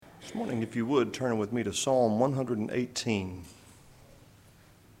This morning, if you would, turn with me to Psalm 118.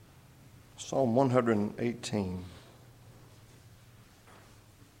 Psalm 118.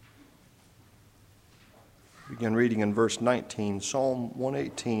 Begin reading in verse 19. Psalm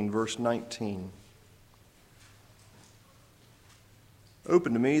 118, verse 19.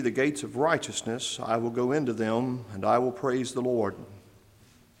 Open to me the gates of righteousness. I will go into them, and I will praise the Lord.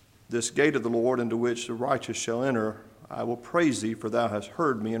 This gate of the Lord into which the righteous shall enter, I will praise thee, for thou hast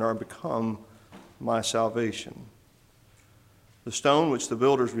heard me and art become my salvation. The stone which the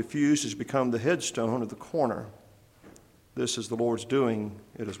builders refused has become the headstone of the corner. This is the Lord's doing.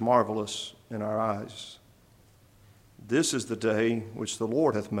 It is marvelous in our eyes. This is the day which the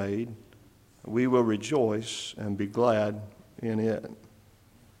Lord hath made. We will rejoice and be glad in it.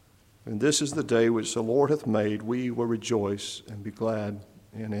 And this is the day which the Lord hath made. We will rejoice and be glad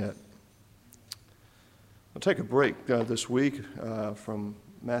in it. I'll take a break this week from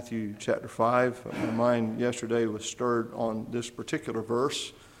Matthew chapter 5. My mind yesterday was stirred on this particular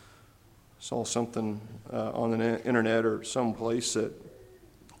verse. I saw something on the internet or someplace that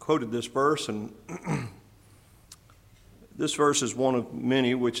quoted this verse, and this verse is one of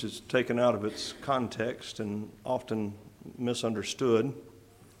many which is taken out of its context and often misunderstood.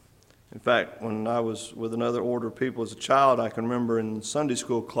 In fact, when I was with another order of people as a child, I can remember in Sunday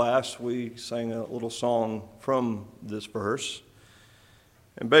school class, we sang a little song from this verse.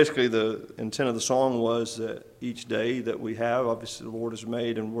 And basically the intent of the song was that each day that we have, obviously the Lord has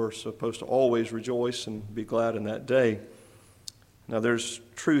made, and we're supposed to always rejoice and be glad in that day. Now there's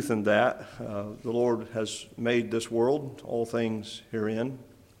truth in that. The Lord has made this world, all things herein.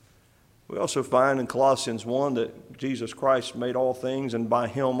 We also find in Colossians 1 that Jesus Christ made all things, and by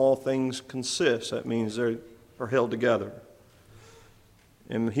him all things consist. That means they are held together.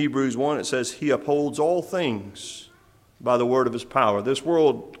 In Hebrews 1 it says, he upholds all things by the word of his power. This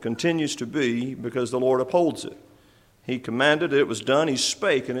world continues to be because the Lord upholds it. He commanded, it was done. He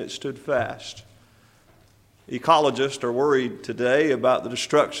spake, and it stood fast. Ecologists are worried today about the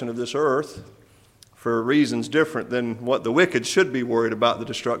destruction of this earth for reasons different than what the wicked should be worried about the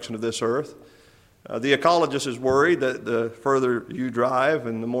destruction of this earth. The ecologist is worried that the further you drive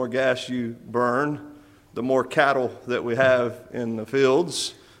and the more gas you burn, the more cattle that we have in the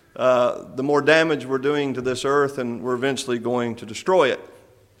fields, the more damage we're doing to this earth, and we're eventually going to destroy it.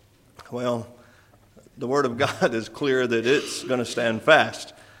 Well, the Word of God is clear that it's going to stand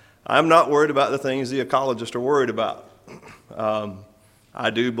fast. I'm not worried about the things the ecologists are worried about. I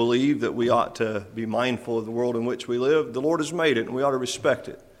do believe that we ought to be mindful of the world in which we live. The Lord has made it, and we ought to respect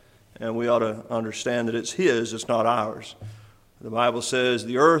it. And we ought to understand that it's His, it's not ours. The Bible says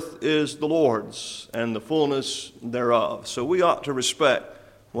the earth is the Lord's and the fullness thereof. So we ought to respect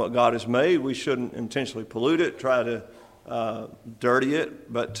what God has made. We shouldn't intentionally pollute it, try to dirty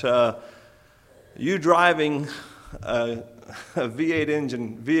it. But you driving a V8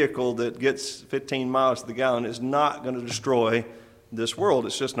 engine vehicle that gets 15 miles to the gallon is not going to destroy this world.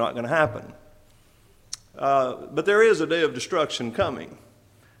 It's just not going to happen. But there is a day of destruction coming.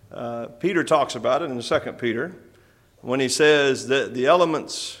 Peter talks about it in 2 Peter when he says that the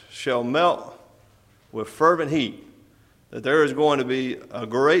elements shall melt with fervent heat, that there is going to be a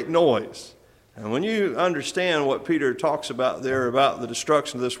great noise. And when you understand what Peter talks about there about the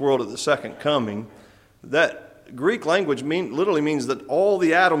destruction of this world at the second coming, that Greek language literally means that all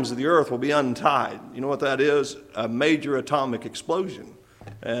the atoms of the earth will be untied. You know what that is? A major atomic explosion.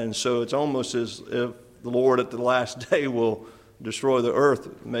 And so it's almost as if the Lord at the last day will destroy the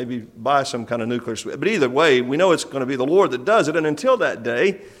earth, maybe by some kind of nuclear switch. But either way, we know it's going to be the Lord that does it. And until that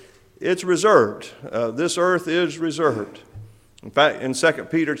day, it's reserved. This earth is reserved. In fact, in 2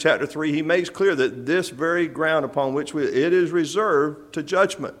 Peter chapter 3, he makes clear that this very ground upon which it is reserved to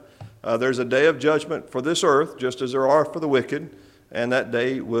judgment. There's a day of judgment for this earth, just as there are for the wicked, and that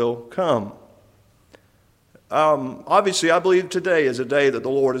day will come. Obviously, I believe today is a day that the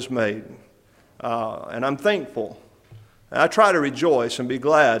Lord has made, and I'm thankful. I try to rejoice and be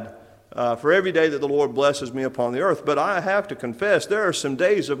glad for every day that the Lord blesses me upon the earth, but I have to confess there are some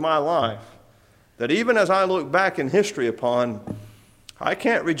days of my life that even as I look back in history upon, I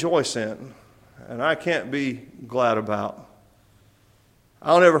can't rejoice in, and I can't be glad about.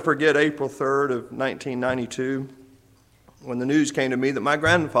 I'll never forget April 3rd of 1992 when the news came to me that my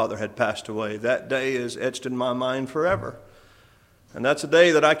grandfather had passed away. That day is etched in my mind forever. And that's a day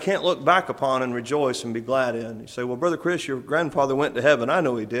that I can't look back upon and rejoice and be glad in. You say, well, Brother Chris, your grandfather went to heaven. I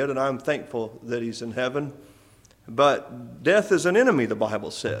know he did, and I'm thankful that he's in heaven. But death is an enemy, the Bible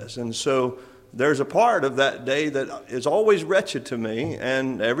says. And so there's a part of that day that is always wretched to me,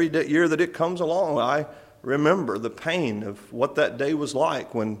 and every year that it comes along, I remember the pain of what that day was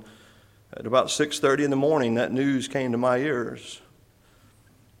like when At about 6:30 in the morning, that news came to my ears.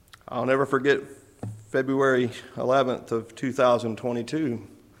 I'll never forget February 11th of 2022,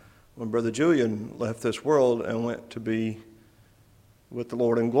 when Brother Julian left this world and went to be with the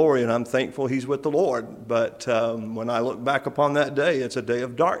Lord in glory, and I'm thankful he's with the Lord. But when I look back upon that day, it's a day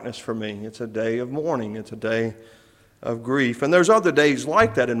of darkness for me. It's a day of mourning. It's a day of grief. And there's other days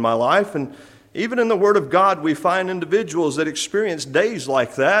like that in my life, and even in the Word of God, we find individuals that experience days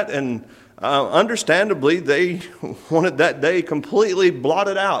like that, and understandably, they wanted that day completely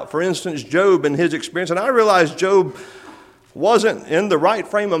blotted out. For instance, Job and his experience, and I realize Job wasn't in the right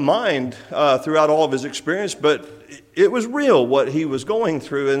frame of mind throughout all of his experience, but it was real what he was going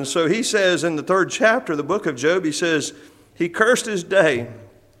through. And so he says in the 3rd chapter of the book of Job, he says, he cursed his day.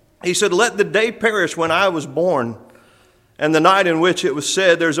 He said, "Let the day perish when I was born, and the night in which it was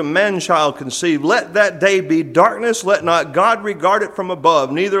said, there's a man-child conceived. Let that day be darkness, let not God regard it from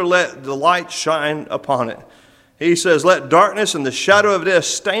above, neither let the light shine upon it." He says, "Let darkness and the shadow of death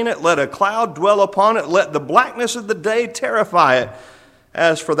stain it, let a cloud dwell upon it, let the blackness of the day terrify it.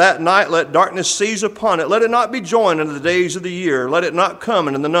 As for that night, let darkness seize upon it, let it not be joined unto the days of the year, let it not come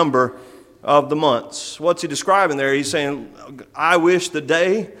into the number of the months." What's he describing there? He's saying, I wish the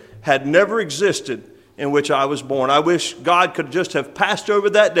day had never existed in which I was born. I wish God could just have passed over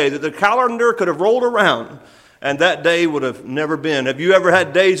that day, that the calendar could have rolled around, and that day would have never been. Have you ever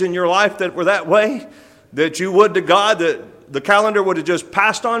had days in your life that were that way? That you would to God that the calendar would have just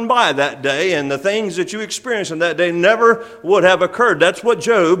passed on by that day, and the things that you experienced in that day never would have occurred. That's what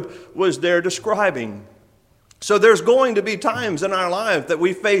Job was there describing. So there's going to be times in our life that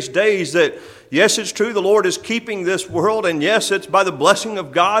we face days that, yes, it's true, the Lord is keeping this world, and yes, it's by the blessing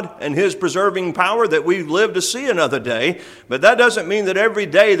of God and His preserving power that we live to see another day. But that doesn't mean that every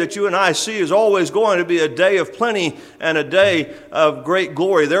day that you and I see is always going to be a day of plenty and a day of great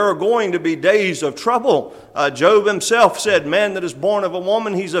glory. There are going to be days of trouble. Job himself said, "Man that is born of a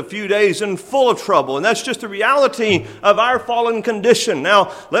woman, he's a few days and full of trouble." And that's just the reality of our fallen condition.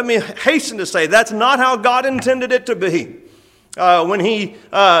 Now, let me hasten to say that's not how God intended it to be. When He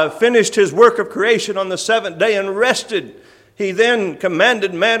finished His work of creation on the 7th day and rested, He then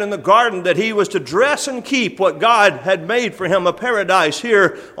commanded man in the garden that he was to dress and keep what God had made for him, a paradise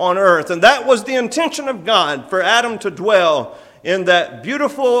here on earth. And that was the intention of God, for Adam to dwell in that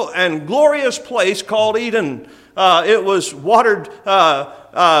beautiful and glorious place called Eden. It was watered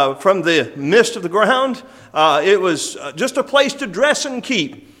from the mist of the ground. It was just a place to dress and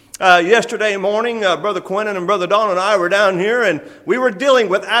keep. Yesterday morning, Brother Quentin and Brother Don and I were down here, and we were dealing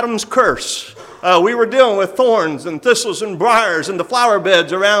with Adam's curse. We were dealing with thorns and thistles and briars and the flower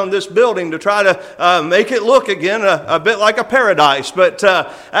beds around this building to try to make it look again a bit like a paradise. But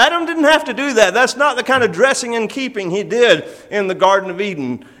Adam didn't have to do that. That's not the kind of dressing and keeping he did in the Garden of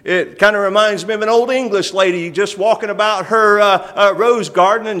Eden. It kind of reminds me of an old English lady just walking about her rose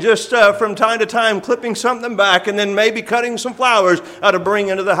garden and just from time to time clipping something back and then maybe cutting some flowers to bring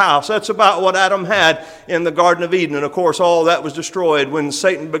into the house. That's about what Adam had in the Garden of Eden. And of course, all that was destroyed when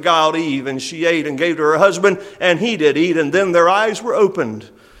Satan beguiled Eve, and she ate and gave to her husband, and he did eat, and then their eyes were opened.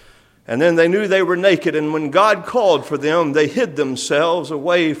 And then they knew they were naked, and when God called for them, they hid themselves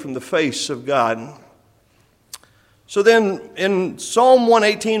away from the face of God. So then in Psalm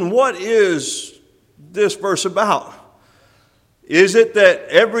 118, what is this verse about? Is it that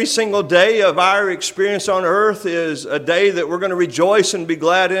every single day of our experience on earth is a day that we're going to rejoice and be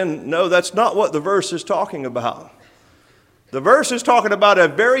glad in? No, that's not what the verse is talking about. The verse is talking about a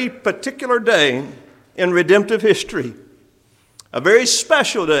very particular day in redemptive history. A very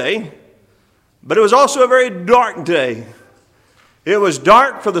special day, but it was also a very dark day. It was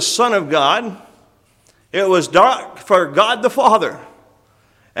dark for the Son of God. It was dark for God the Father.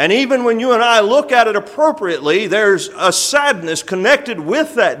 And even when you and I look at it appropriately, there's a sadness connected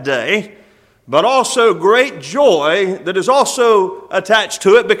with that day, but also great joy that is also attached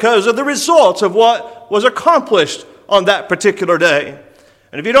to it because of the results of what was accomplished on that particular day.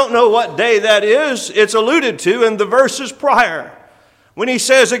 And if you don't know what day that is, it's alluded to in the verses prior. When he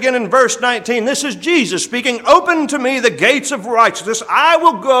says again in verse 19, this is Jesus speaking, "Open to me the gates of righteousness, I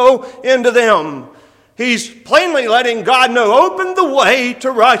will go into them." He's plainly letting God know, open the way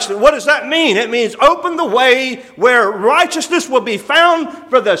to righteousness. What does that mean? It means open the way where righteousness will be found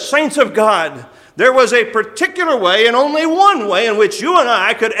for the saints of God. There was a particular way, and only one way, in which you and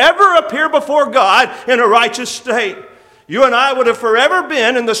I could ever appear before God in a righteous state. You and I would have forever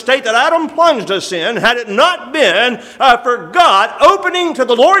been in the state that Adam plunged us in had it not been for God opening to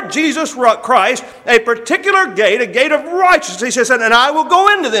the Lord Jesus Christ a particular gate, a gate of righteousness. He says, and I will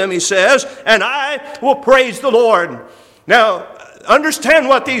go into them, he says, and I will praise the Lord. Now, understand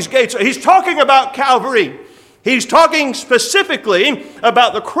what these gates are. He's talking about Calvary. He's talking specifically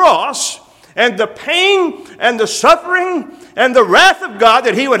about the cross and the pain and the suffering and the wrath of God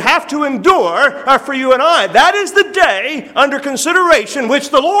that he would have to endure for you and I. That is the day under consideration which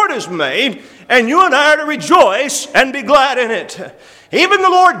the Lord has made, and you and I are to rejoice and be glad in it. Even the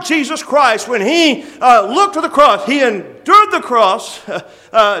Lord Jesus Christ, when he looked to the cross, he endured the cross,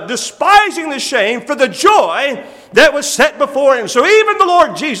 despising the shame for the joy that was set before him. So even the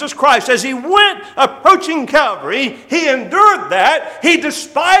Lord Jesus Christ, as he went approaching Calvary, he endured that. He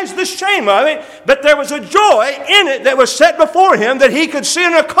despised the shame of it, but there was a joy in it that was set before him that he could see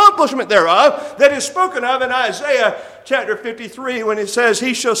an accomplishment thereof that is spoken of in Isaiah chapter 53 when it says,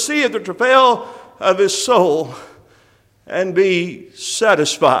 he shall see the travail of his soul and be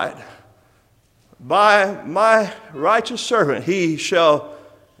satisfied. By my righteous servant he shall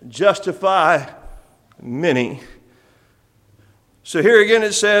justify many. So here again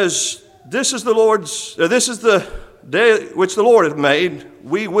it says, this is the day which the Lord hath made.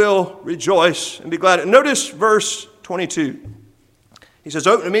 We will rejoice and be glad. Notice verse 22. He says,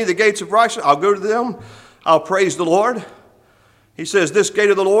 open to me the gates of righteousness. I'll go to them. I'll praise the Lord. He says, this gate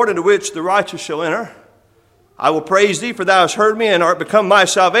of the Lord into which the righteous shall enter. I will praise thee, for thou hast heard me and art become my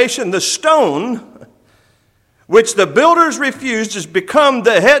salvation. The stone which the builders refused has become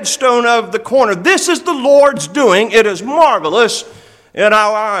the headstone of the corner. This is the Lord's doing. It is marvelous in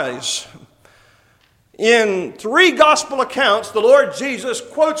our eyes. In 3 gospel accounts, the Lord Jesus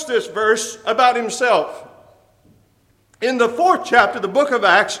quotes this verse about himself. In the 4th chapter of the book of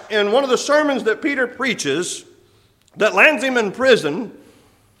Acts, in one of the sermons that Peter preaches that lands him in prison,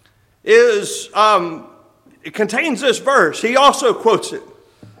 it contains this verse. He also quotes it.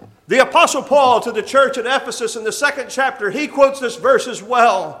 The Apostle Paul to the church at Ephesus in the 2nd chapter, he quotes this verse as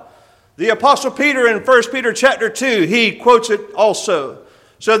well. The Apostle Peter in 1 Peter chapter 2, he quotes it also.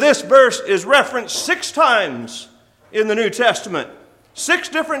 So this verse is referenced 6 times in the New Testament. 6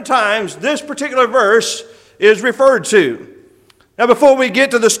 different times this particular verse is referred to. Now before we get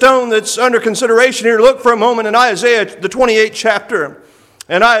to the stone that's under consideration here, look for a moment in Isaiah, the 28th chapter.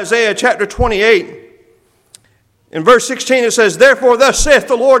 In Isaiah chapter 28, in verse 16 it says, therefore thus saith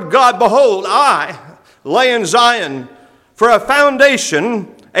the Lord God, behold, I lay in Zion for a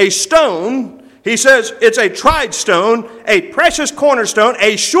foundation, a stone. He says it's a tried stone, a precious cornerstone,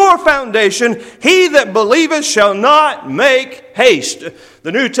 a sure foundation. He that believeth shall not make haste.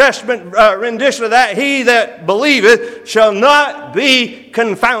 The New Testament rendition of that, he that believeth shall not be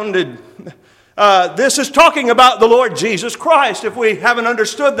confounded. This is talking about the Lord Jesus Christ, if we haven't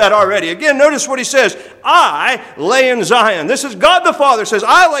understood that already. Again, notice what he says, I lay in Zion. This is God the Father says,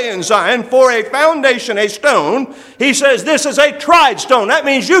 I lay in Zion for a foundation, a stone. He says this is a tried stone. That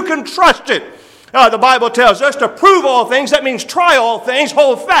means you can trust it. The Bible tells us to prove all things. That means try all things,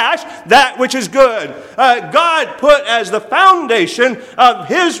 hold fast that which is good. God put as the foundation of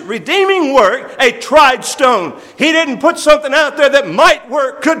his redeeming work a tried stone. He didn't put something out there that might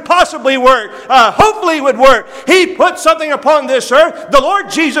work, could possibly work, hopefully would work. He put something upon this earth, the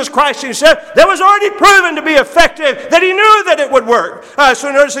Lord Jesus Christ himself, that was already proven to be effective, that he knew that it would work. So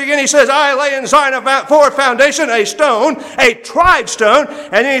notice again he says, I lay in Zion for a foundation, a stone, a tried stone,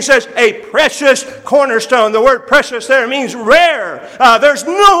 and then he says, a precious cornerstone. The word precious there means rare. There's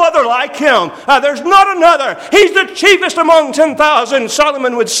no other like him. There's not another. He's the chiefest among 10,000,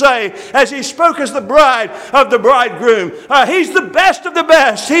 Solomon would say, as he spoke as the bride of the bridegroom. He's the best of the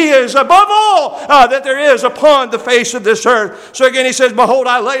best. He is above all that there is upon the face of this earth. So again he says, behold,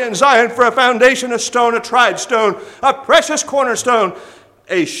 I lay in Zion for a foundation, a stone, a tried stone, a precious cornerstone,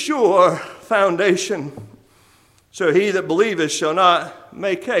 a sure foundation. So he that believeth shall not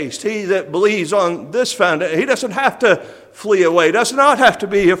make haste. He that believes on this foundation, he doesn't have to flee away, does not have to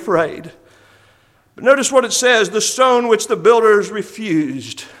be afraid. But notice what it says, the stone which the builders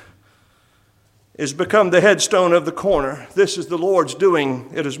refused is become the headstone of the corner. This is the Lord's doing.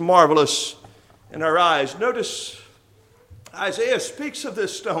 It is marvelous in our eyes. Notice Isaiah speaks of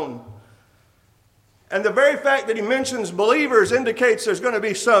this stone. And the very fact that he mentions believers indicates there's going to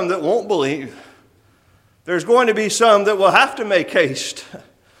be some that won't believe. There's going to be some that will have to make haste.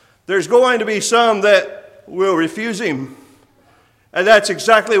 There's going to be some that will refuse him. And that's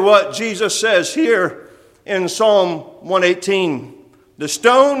exactly what Jesus says here in Psalm 118. The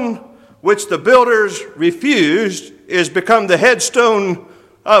stone which the builders refused is become the headstone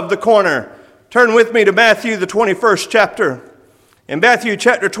of the corner. Turn with me to Matthew, the 21st chapter. In Matthew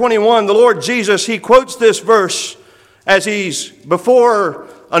chapter 21, the Lord Jesus, he quotes this verse as he's before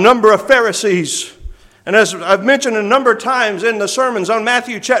a number of Pharisees. And as I've mentioned a number of times in the sermons on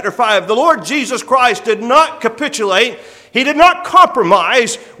Matthew chapter 5, the Lord Jesus Christ did not capitulate. He did not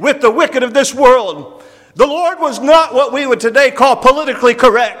compromise with the wicked of this world. The Lord was not what we would today call politically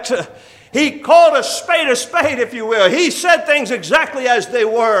correct. He called a spade, if you will. He said things exactly as they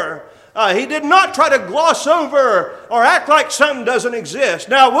were. He did not try to gloss over or act like something doesn't exist.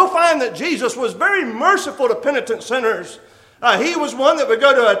 Now, we'll find that Jesus was very merciful to penitent sinners. He was one that would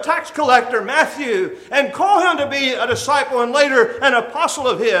go to a tax collector, Matthew, and call him to be a disciple and later an apostle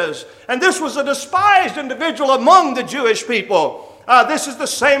of his. And this was a despised individual among the Jewish people. This is the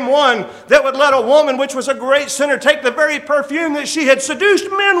same one that would let a woman, which was a great sinner, take the very perfume that she had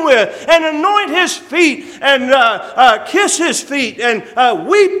seduced men with and anoint his feet and kiss his feet and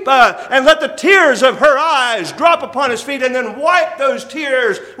weep and let the tears of her eyes drop upon his feet and then wipe those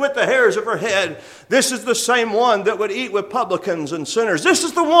tears with the hairs of her head. This is the same one that would eat with publicans and sinners. This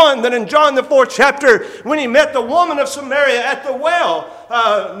is the one that in John the 4th chapter, when he met the woman of Samaria at the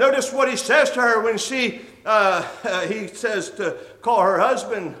well, notice what he says to her when he says to call her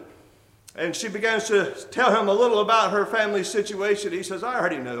husband, and she begins to tell him a little about her family situation. He says, I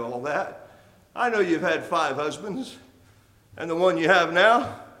already know all that. I know you've had 5 husbands, and the one you have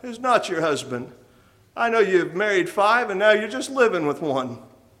now is not your husband. I know you've married 5, and now you're just living with one.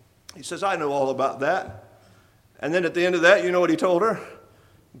 He says, I know all about that. And then at the end of that, you know what he told her?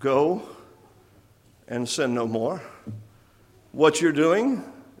 Go and sin no more. What you're doing,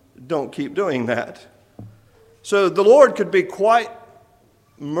 don't keep doing that. So the Lord could be quite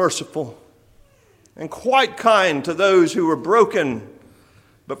merciful and quite kind to those who were broken.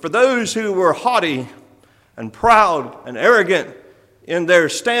 But for those who were haughty and proud and arrogant in their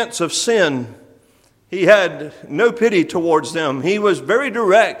stance of sin, he had no pity towards them. He was very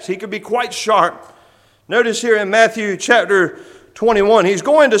direct. He could be quite sharp. Notice here in Matthew chapter 21, he's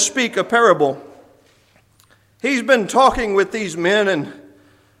going to speak a parable. He's been talking with these men, and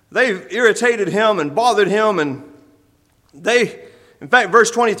they've irritated him and bothered him. And in fact,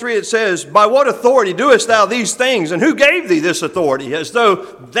 verse 23, it says, by what authority doest thou these things? And who gave thee this authority? As though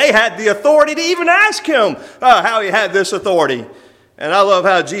they had the authority to even ask him how he had this authority. And I love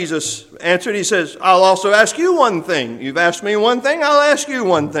how Jesus answered. He says, I'll also ask you one thing. You've asked me one thing, I'll ask you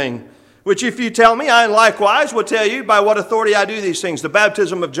one thing. Which if you tell me, I likewise will tell you by what authority I do these things. The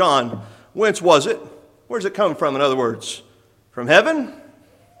baptism of John, whence was it? Where does it come from, in other words? From heaven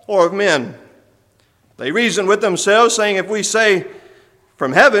or of men? They reasoned with themselves, saying, if we say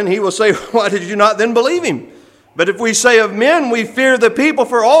from heaven, he will say, why did you not then believe him? But if we say of men, we fear the people,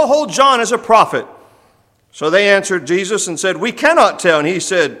 for all hold John as a prophet. So they answered Jesus and said, we cannot tell. And he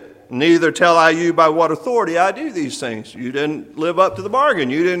said, neither tell I you by what authority I do these things. You didn't live up to the bargain.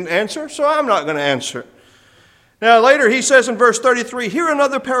 You didn't answer, so I'm not going to answer. Now later he says in verse 33, hear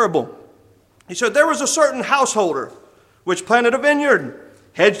another parable. He said, there was a certain householder which planted a vineyard,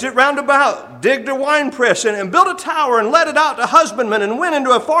 hedged it round about, digged a winepress in it, and built a tower, and let it out to husbandmen, and went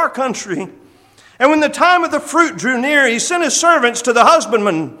into a far country. And when the time of the fruit drew near, he sent his servants to the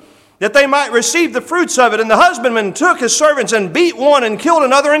husbandmen, that they might receive the fruits of it. And the husbandman took his servants, and beat one, and killed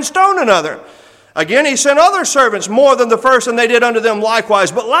another, and stoned another. Again he sent other servants more than the first, and they did unto them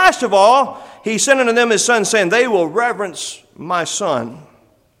likewise. But last of all, he sent unto them his son, saying, they will reverence my son.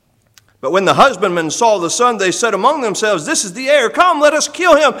 But when the husbandmen saw the son, they said among themselves, this is the heir. Come, let us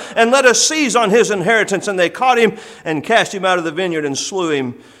kill him, and let us seize on his inheritance. And they caught him, and cast him out of the vineyard, and slew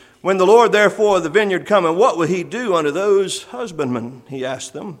him. When the Lord therefore of the vineyard cometh, what will he do unto those husbandmen? He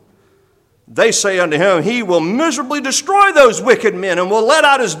asked them. They say unto him, he will miserably destroy those wicked men, and will let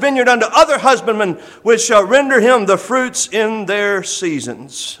out his vineyard unto other husbandmen, which shall render him the fruits in their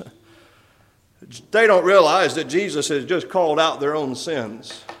seasons. They don't realize that Jesus has just called out their own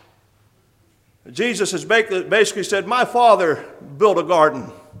sins. Jesus has basically said, my father built a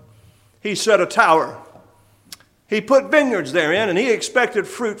garden. He set a tower. He put vineyards therein, and he expected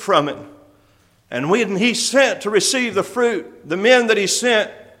fruit from it. And when he sent to receive the fruit, the men that he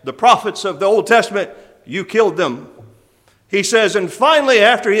sent, the prophets of the Old Testament, you killed them. He says, and finally,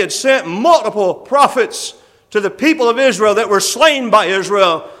 after he had sent multiple prophets to the people of Israel that were slain by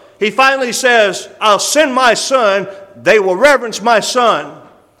Israel, he finally says, I'll send my son. They will reverence my son.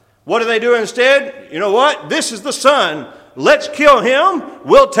 What do they do instead? You know what? This is the son. Let's kill him.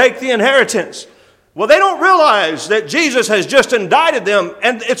 We'll take the inheritance. Well, they don't realize that Jesus has just indicted them.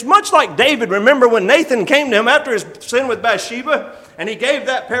 And it's much like David. Remember when Nathan came to him after his sin with Bathsheba? And he gave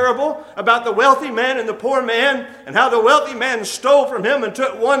that parable about the wealthy man and the poor man, and how the wealthy man stole from him and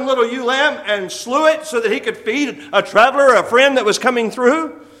took one little ewe lamb and slew it so that he could feed a traveler, a friend that was coming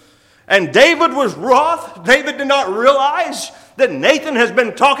through. And David was wroth. David did not realize that Nathan has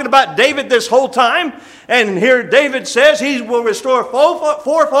been talking about David this whole time. And here David says he will restore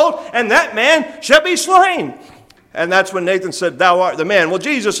fourfold, and that man shall be slain. And that's when Nathan said, thou art the man. Well,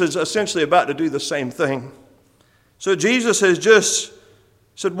 Jesus is essentially about to do the same thing. So Jesus has just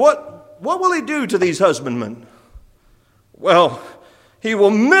said, what will he do to these husbandmen? Well, he will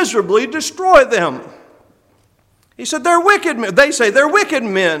miserably destroy them. He said, they're wicked men. They say they're wicked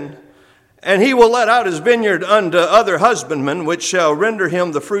men. And he will let out his vineyard unto other husbandmen, which shall render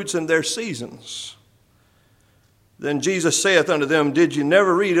him the fruits in their seasons. Then Jesus saith unto them, did you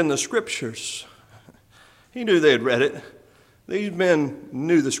never read in the Scriptures? He knew they had read it. These men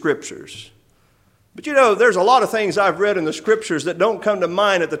knew the Scriptures. But you know, there's a lot of things I've read in the Scriptures that don't come to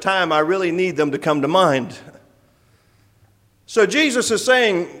mind at the time I really need them to come to mind. So Jesus is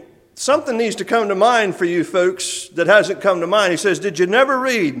saying, something needs to come to mind for you folks that hasn't come to mind. He says, did you never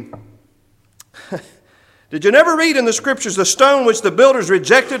read? Did you never read in the Scriptures, the stone which the builders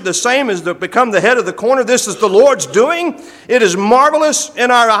rejected, the same is to become the head of the corner? This is the Lord's doing. It is marvelous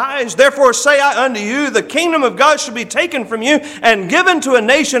in our eyes. Therefore say I unto you, the kingdom of God shall be taken from you and given to a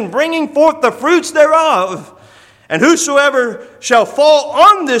nation, bringing forth the fruits thereof. And whosoever shall fall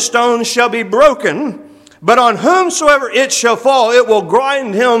on this stone shall be broken, but on whomsoever it shall fall, it will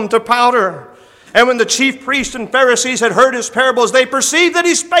grind him to powder. And when the chief priests and Pharisees had heard his parables, they perceived that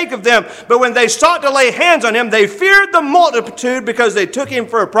he spake of them. But when they sought to lay hands on him, they feared the multitude because they took him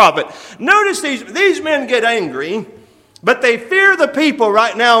for a prophet. Notice these men get angry, but they fear the people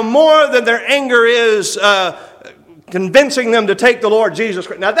right now more than their anger is convincing them to take the Lord Jesus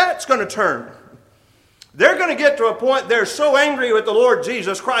Christ. Now that's going to turn. They're going to get to a point they're so angry with the Lord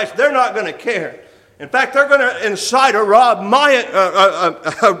Jesus Christ, they're not going to care. In fact, they're going to incite a mob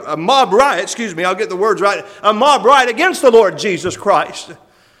riot, I'll get the words right, a mob riot against the Lord Jesus Christ.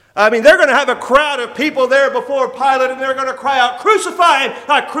 I mean, they're going to have a crowd of people there before Pilate, and they're going to cry out, crucify him,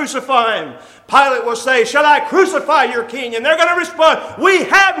 I crucify him. Pilate will say, shall I crucify your king? And they're going to respond, we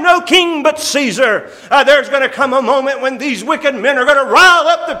have no king but Caesar. There's going to come a moment when these wicked men are going to rile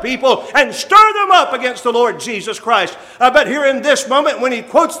up the people and stir them up against the Lord Jesus Christ. But here in this moment, when he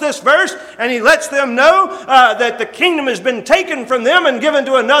quotes this verse and he lets them know that the kingdom has been taken from them and given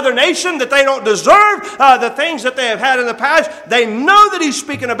to another nation, that they don't deserve the things that they have had in the past, they know that he's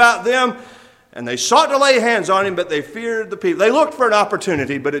speaking about them. And they sought to lay hands on him, but they feared the people. They looked for an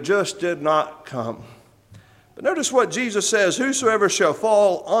opportunity, but it just did not come. But notice what Jesus says, whosoever shall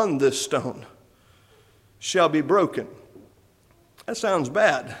fall on this stone shall be broken. That sounds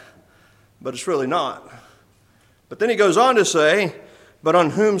bad, but it's really not. But then he goes on to say, but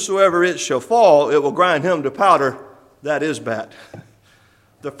on whomsoever it shall fall, it will grind him to powder. That is bad.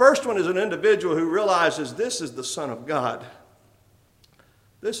 The first one is an individual who realizes this is the Son of God.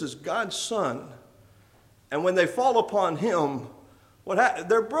 This is God's Son. And when they fall upon him,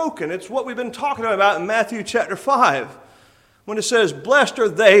 they're broken. It's what we've been talking about in Matthew chapter 5. When it says, blessed are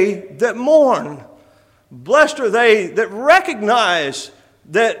they that mourn. Blessed are they that recognize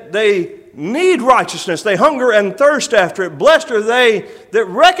that they need righteousness. They hunger and thirst after it. Blessed are they that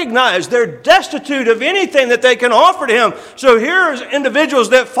recognize they're destitute of anything that they can offer to him. So here's individuals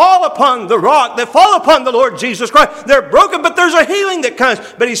that fall upon the rock, that fall upon the Lord Jesus Christ. They're broken, but there's a healing that comes.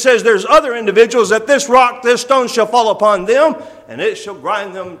 But he says there's other individuals that this rock, this stone shall fall upon them, and it shall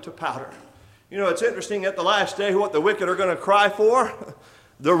grind them to powder. You know, it's interesting at the last day what the wicked are going to cry for.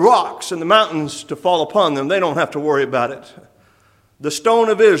 The rocks and the mountains to fall upon them. They don't have to worry about it. The stone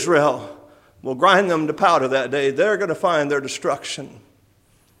of Israel will grind them to powder that day. They're going to find their destruction.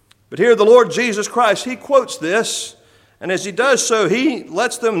 But here the Lord Jesus Christ, he quotes this, and as he does so, he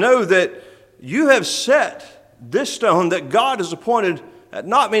lets them know that you have set this stone that God has appointed,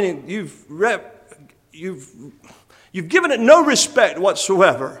 not meaning you've given it no respect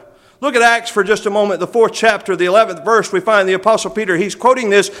whatsoever. Look at Acts for just a moment, the 4th chapter, the 11th verse. We find the Apostle Peter, he's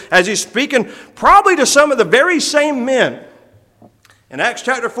quoting this as he's speaking probably to some of the very same men. In Acts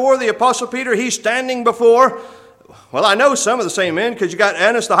chapter 4, the Apostle Peter, he's standing before, well, I know some of the same men, because you got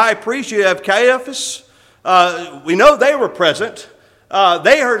Annas the high priest, you have Caiaphas. We know they were present.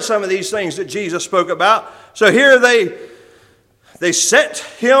 They heard some of these things that Jesus spoke about. So here they set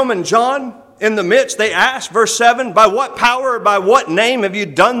him and John in the midst. They asked, verse 7, by what power or by what name have you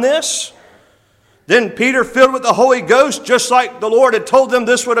done this? Then Peter, filled with the Holy Ghost, just like the Lord had told them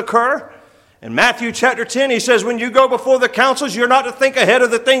this would occur. In Matthew chapter 10, he says, when you go before the councils, you're not to think ahead of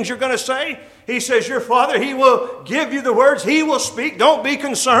the things you're going to say. He says, your Father, he will give you the words. He will speak. Don't be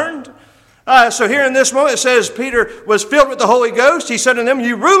concerned. So here in this moment, it says, Peter was filled with the Holy Ghost. He said to them,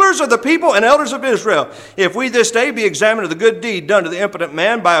 you rulers of the people and elders of Israel, if we this day be examined of the good deed done to the impotent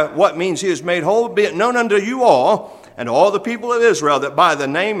man, by what means he is made whole, be it known unto you all and all the people of Israel, that by the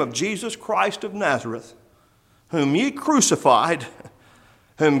name of Jesus Christ of Nazareth, whom ye crucified,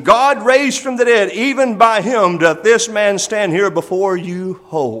 whom God raised from the dead, even by him doth this man stand here before you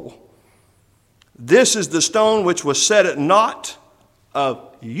whole. This is the stone which was set at naught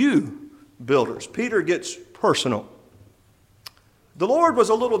of you builders. Peter gets personal. The Lord was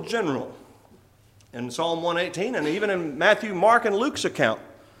a little general in Psalm 118 and even in Matthew, Mark, and Luke's account.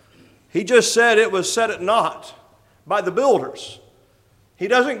 He just said it was set at naught by the builders. He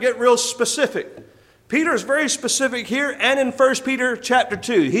doesn't get real specific. Peter is very specific here, and in 1 Peter chapter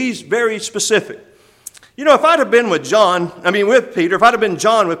 2, he's very specific. You know, if I'd have been with Peter, if I'd have been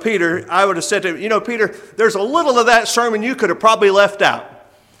John with Peter, I would have said to him, Peter, there's a little of that sermon you could have probably left out.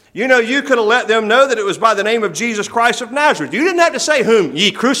 You could have let them know that it was by the name of Jesus Christ of Nazareth. You didn't have to say whom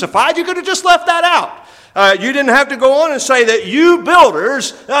ye crucified. You could have just left that out. You didn't have to go on and say that you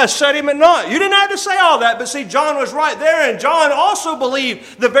builders set him at naught. You didn't have to say all that. But see, John was right there, and John also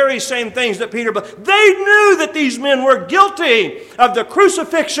believed the very same things that Peter believed. They knew that these men were guilty of the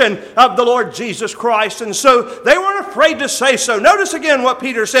crucifixion of the Lord Jesus Christ, and so they weren't afraid to say so. Notice again what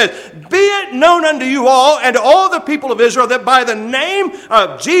Peter said. Be it known unto you all and to all the people of Israel that by the name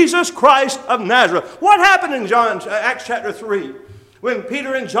of Jesus Christ of Nazareth. What happened in Acts chapter 3? When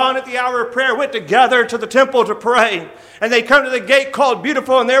Peter and John at the hour of prayer went together to the temple to pray, and they come to the gate called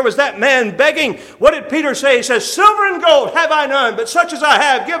Beautiful, and there was that man begging. What did Peter say? He says, silver and gold have I none, but such as I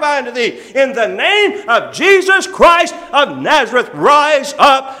have give I unto thee. In the name of Jesus Christ of Nazareth, rise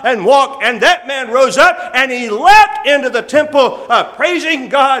up and walk. And that man rose up, and he leapt into the temple, praising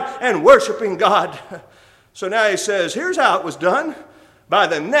God and worshiping God. So now he says, here's how it was done. By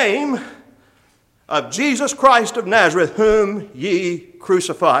the name of Jesus Christ of Nazareth, whom ye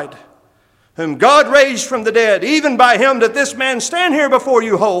crucified, whom God raised from the dead, even by him that this man stand here before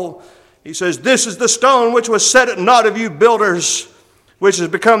you whole. He says, this is the stone which was set at naught of you builders, which has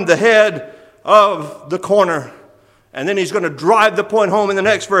become the head of the corner. And then he's going to drive the point home in the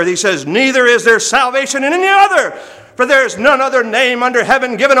next verse. He says, neither is there salvation in any other, for there is none other name under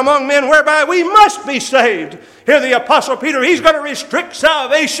heaven given among men whereby we must be saved. Here the Apostle Peter, he's going to restrict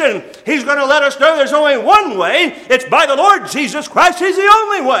salvation. He's going to let us know there's only one way. It's by the Lord Jesus Christ. He's the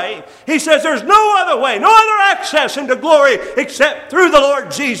only way. He says there's no other way, no other access into glory except through the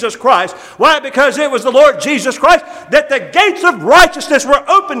Lord Jesus Christ. Why? Because it was the Lord Jesus Christ that the gates of righteousness were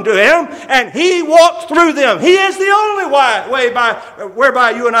opened to him, and he walked through them. He is the only way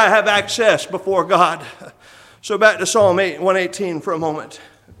whereby you and I have access before God. So back to Psalm 118 for a moment.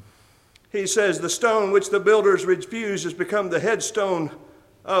 He says, the stone which the builders refused has become the headstone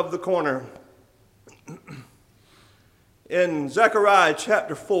of the corner. In Zechariah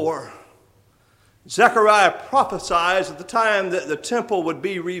chapter 4, Zechariah prophesies at the time that the temple would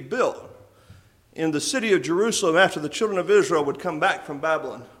be rebuilt in the city of Jerusalem after the children of Israel would come back from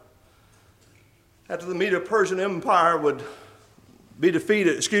Babylon. After the Medo-Persian Empire would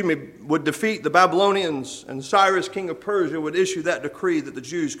defeat the Babylonians, and Cyrus, king of Persia, would issue that decree that the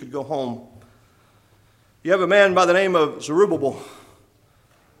Jews could go home. You have a man by the name of Zerubbabel,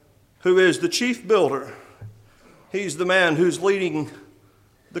 who is the chief builder. He's the man who's leading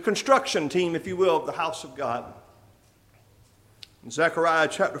the construction team, if you will, of the house of God. In Zechariah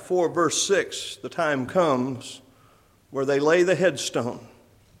chapter 4, verse 6, the time comes where they lay the headstone.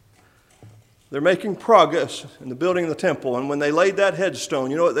 They're making progress in the building of the temple. And when they laid that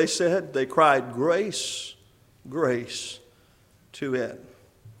headstone, you know what they said? They cried, grace, grace to it.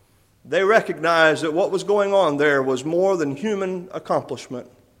 They recognized that what was going on there was more than human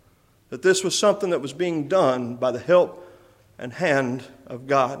accomplishment. That this was something that was being done by the help and hand of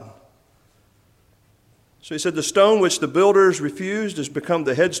God. So he said, the stone which the builders refused has become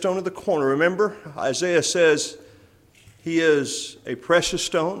the headstone of the corner. Remember, Isaiah says he is a precious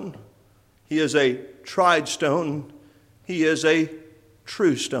stone. He is a tried stone. He is a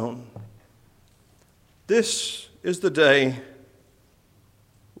true stone. This is the day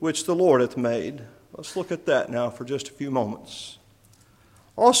which the Lord hath made. Let's look at that now for just a few moments.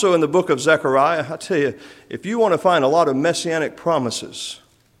 Also in the book of Zechariah, I tell you, if you want to find a lot of messianic promises,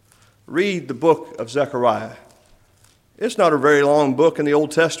 read the book of Zechariah. It's not a very long book in the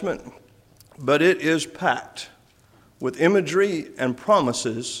Old Testament, but it is packed with imagery and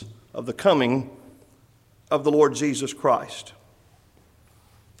promises of the coming of the Lord Jesus Christ.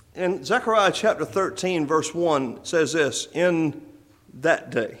 In Zechariah chapter 13, verse 1, it says this, in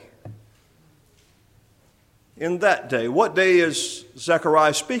that day. In that day. What day is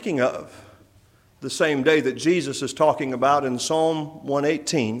Zechariah speaking of? The same day that Jesus is talking about in Psalm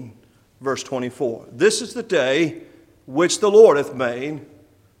 118, verse 24. This is the day which the Lord hath made.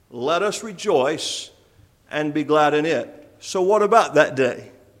 Let us rejoice and be glad in it. So what about that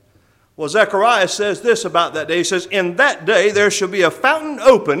day? Well, Zechariah says this about that day. He says, in that day there shall be a fountain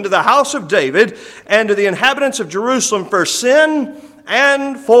opened to the house of David and to the inhabitants of Jerusalem for sin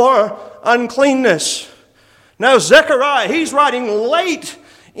and for uncleanness. Now Zechariah, he's writing late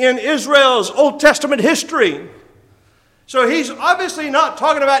in Israel's Old Testament history. So he's obviously not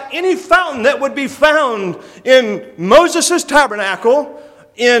talking about any fountain that would be found in Moses' tabernacle,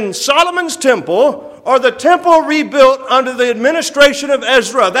 in Solomon's temple, or the temple rebuilt under the administration of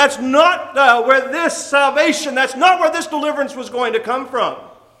Ezra. That's not where this salvation, that's not where this deliverance was going to come from.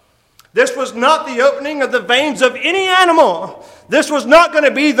 This was not the opening of the veins of any animal. This was not going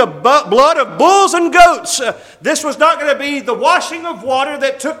to be the blood of bulls and goats. This was not going to be the washing of water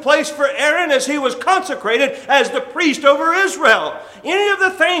that took place for Aaron as he was consecrated as the priest over Israel. Any of the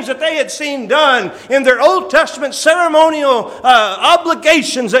things that they had seen done in their Old Testament ceremonial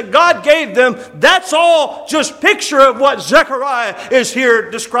obligations that God gave them, that's all just picture of what Zechariah is here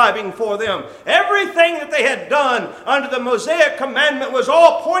describing for them. Everything that they had done under the Mosaic commandment was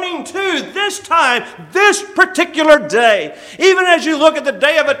all pointing to this time, this particular day. Even as you look at the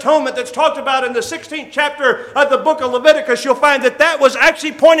Day of Atonement that's talked about in the 16th chapter of the book of Leviticus, you'll find that that was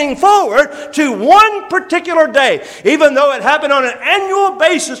actually pointing forward to one particular day. Even though it happened on an annual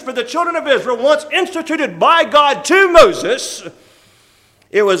basis for the children of Israel, once instituted by God to Moses,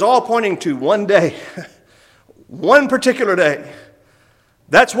 it was all pointing to one day, one particular day.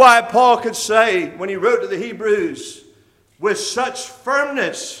 That's why Paul could say, when he wrote to the Hebrews, with such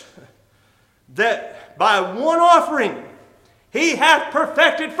firmness, that by one offering he hath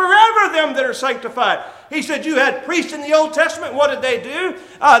perfected forever them that are sanctified. He said, you had priests in the Old Testament. What did they do?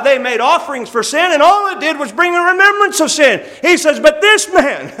 They made offerings for sin, and all it did was bring a remembrance of sin. He says, but this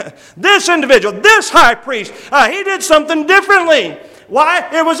man, this individual, this high priest, he did something differently. Why?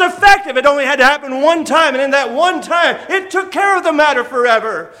 It was effective. It only had to happen one time, and in that one time, it took care of the matter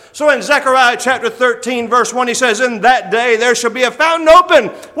forever. So in Zechariah chapter 13, verse 1, he says, in that day there shall be a fountain open.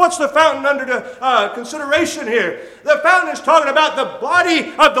 What's the fountain under consideration here? The fountain is talking about the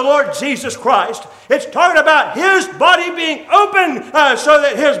body of the Lord Jesus Christ. It's talking about his body being opened so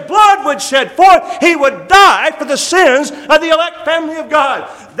that his blood would shed forth. He would die for the sins of the elect family of God.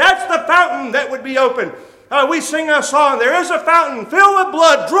 That's the fountain that would be open. We sing a song, there is a fountain filled with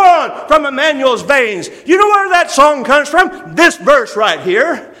blood drawn from Emmanuel's veins. You know where that song comes from? This verse right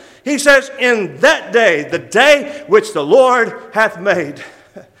here. He says, in that day, the day which the Lord hath made.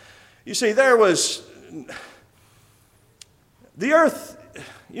 You see, there was the earth,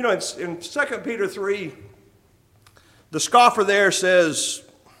 you know, in 2 Peter 3, the scoffer there says,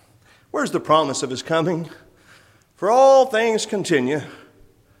 where's the promise of his coming? For all things continue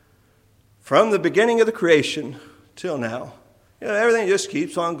from the beginning of the creation till now. You know, everything just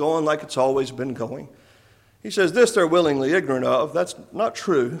keeps on going like it's always been going. He says, this they're willingly ignorant of. That's not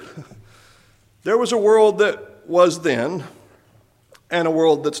true. There was a world that was then and a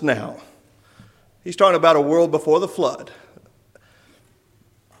world that's now. He's talking about a world before the flood.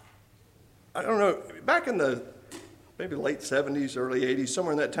 I don't know, back in the maybe late 70s, early 80s,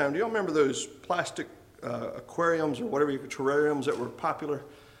 somewhere in that time, do you all remember those plastic aquariums or whatever, terrariums that were popular?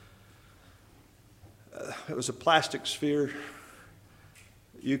 It was a plastic sphere.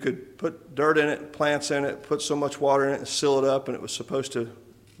 You could put dirt in it, plants in it, put so much water in it and seal it up, and it was supposed to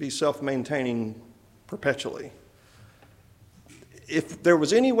be self-maintaining perpetually. If there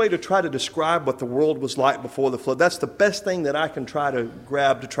was any way to try to describe what the world was like before the flood, that's the best thing that I can try to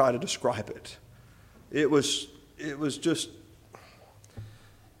grab to try to describe it. It was just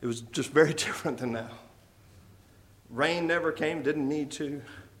very different than now. Rain never came, didn't need to.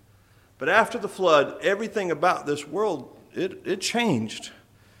 But after the flood, everything about this world, it changed.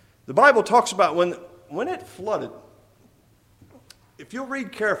 The Bible talks about when it flooded, if you'll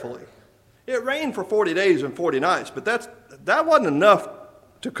read carefully, it rained for 40 days and 40 nights, but that wasn't enough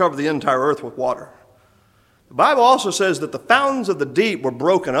to cover the entire earth with water. The Bible also says that the fountains of the deep were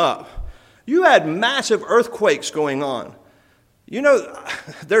broken up. You had massive earthquakes going on. You know,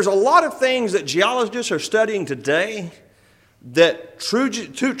 there's a lot of things that geologists are studying today that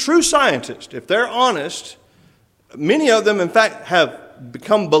true scientists, if they're honest, many of them, in fact, have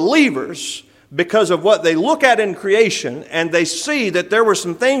become believers because of what they look at in creation, and they see that there were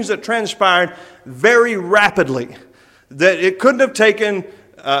some things that transpired very rapidly, that it couldn't have taken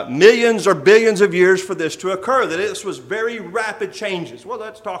millions or billions of years for this to occur, that this was very rapid changes. Well,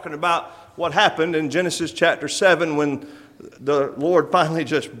 that's talking about what happened in Genesis chapter 7 when the Lord finally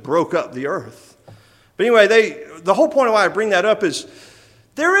just broke up the earth. But anyway, the whole point of why I bring that up is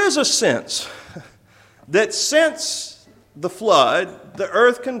there is a sense that since the flood, the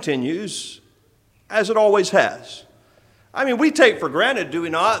earth continues as it always has. I mean, we take for granted, do we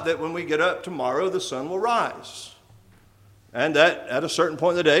not, that when we get up tomorrow, the sun will rise. And that at a certain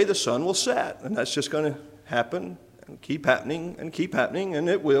point in the day, the sun will set. And that's just going to happen and keep happening, and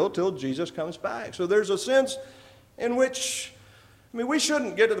it will till Jesus comes back. So there's a sense in which, I mean, we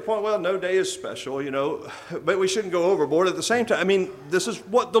shouldn't get to the point, well, no day is special, but we shouldn't go overboard at the same time. I mean, this is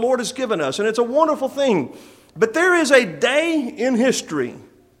what the Lord has given us, and it's a wonderful thing. But there is a day in history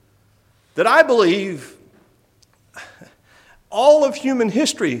that I believe all of human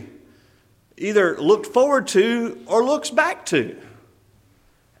history either looked forward to or looks back to.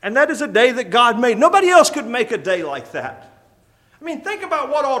 And that is a day that God made. Nobody else could make a day like that. I mean, think about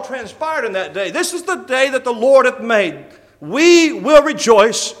what all transpired in that day. This is the day that the Lord hath made. We will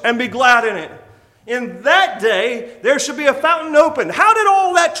rejoice and be glad in it. In that day, there should be a fountain opened. How did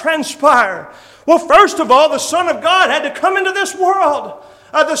all that transpire? Well, first of all, the Son of God had to come into this world.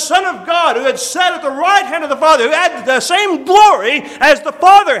 The Son of God, who had sat at the right hand of the Father, who had the same glory as the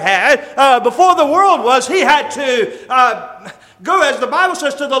Father had before the world was, he had to go, as the Bible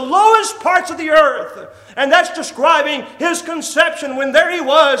says, to the lowest parts of the earth. And that's describing his conception when there he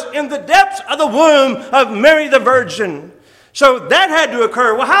was in the depths of the womb of Mary the Virgin. So that had to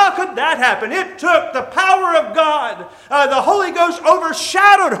occur. Well, how could that happen? It took the power of God. The Holy Ghost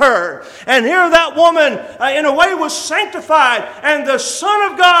overshadowed her. And here that woman, in a way, was sanctified. And the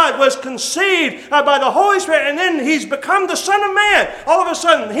Son of God was conceived by the Holy Spirit. And then he's become the Son of Man. All of a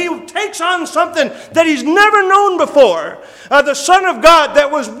sudden, he takes on something that he's never known before. The Son of God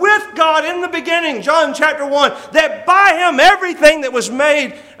that was with God in the beginning, John chapter 1, that by him everything that was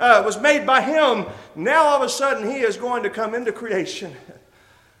made by him. Now all of a sudden he is going to come into creation.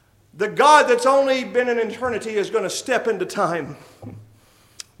 The God that's only been in eternity is going to step into time.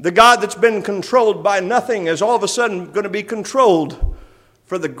 The God that's been controlled by nothing is all of a sudden going to be controlled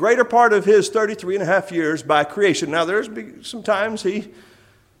for the greater part of his 33 and a half years by creation. Now there's sometimes he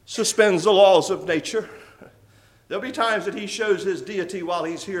suspends the laws of nature. There'll be times that he shows his deity while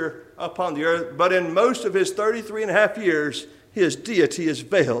he's here upon the earth. But in most of his 33 and a half years, his deity is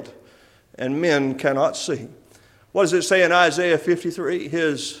veiled and men cannot see. What does it say in Isaiah 53?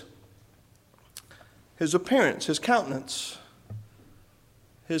 His appearance, his countenance,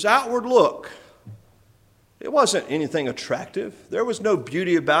 his outward look. It wasn't anything attractive. There was no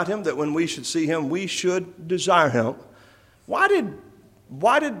beauty about him that when we should see him, we should desire him. Why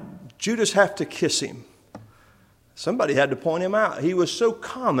did Judas have to kiss him? Somebody had to point him out. He was so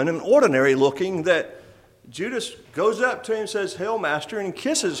common and ordinary looking that Judas goes up to him and says, "Hail, Master," and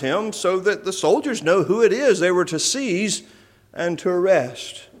kisses him so that the soldiers know who it is they were to seize and to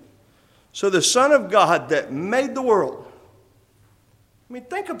arrest. So the Son of God that made the world, I mean,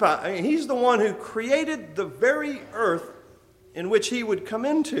 think about it. He's the one who created the very earth in which he would come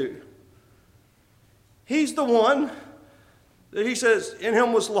into. He's the one that he says, in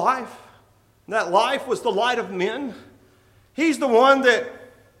him was life, and that life was the light of men. He's the one that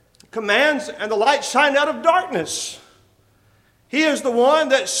commands, and the light shined out of darkness. He is the one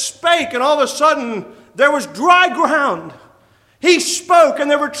that spake, and all of a sudden there was dry ground. He spoke, and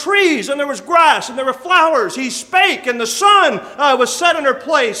there were trees, and there was grass, and there were flowers. He spake, and the sun was set in her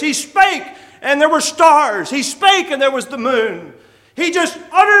place. He spake, and there were stars. He spake, and there was the moon. He just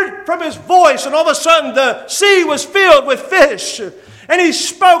uttered from his voice, and all of a sudden the sea was filled with fish. And he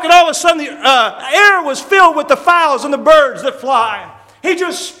spoke, and all of a sudden the air was filled with the fowls and the birds that fly. He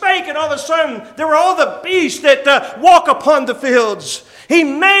just spake, and all of a sudden there were all the beasts that walk upon the fields. He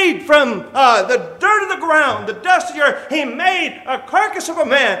made from the dirt of the ground, the dust of the earth, he made a carcass of a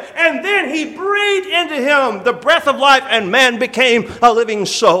man, and then he breathed into him the breath of life, and man became a living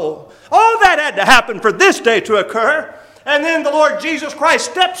soul. All that had to happen for this day to occur. And then the Lord Jesus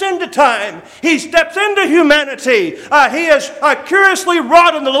Christ steps into time. He steps into humanity. He is curiously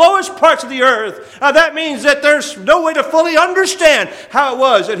wrought in the lowest parts of the earth. That means that there's no way to fully understand how it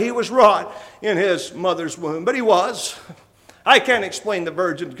was that he was wrought in his mother's womb. But he was. I can't explain the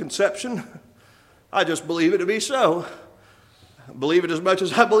virgin conception. I just believe it to be so. I believe it as much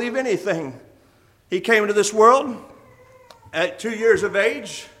as I believe anything. He came into this world at 2 years of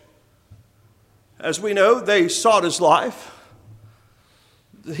age. As we know, they sought his life.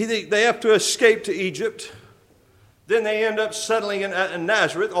 They have to escape to Egypt. Then they end up settling in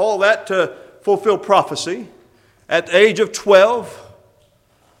Nazareth, all that to fulfill prophecy. At the age of 12,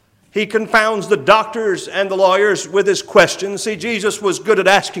 he confounds the doctors and the lawyers with his questions. See, Jesus was good at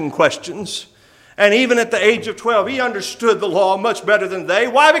asking questions. And even at the age of 12, he understood the law much better than they.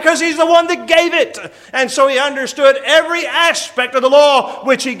 Why? Because he's the one that gave it. And so he understood every aspect of the law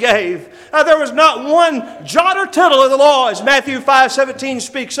which he gave. There was not one jot or tittle of the law, as Matthew 5:17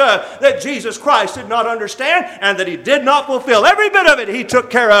 speaks of, that Jesus Christ did not understand and that he did not fulfill. Every bit of it he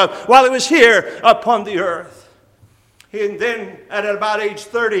took care of while he was here upon the earth. And then at about age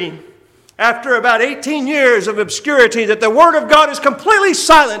 30, after about 18 years of obscurity, that the Word of God is completely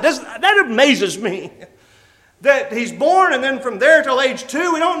silent. That amazes me. That he's born, and then from there till age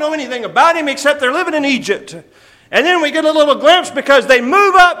 2, we don't know anything about him except they're living in Egypt. And then we get a little glimpse because they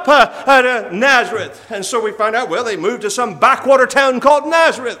move up to Nazareth. And so we find out, well, they moved to some backwater town called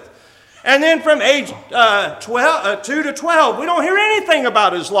Nazareth. And then from age 2 to 12, we don't hear anything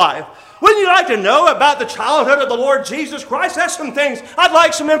about his life. Wouldn't you like to know about the childhood of the Lord Jesus Christ? That's some things I'd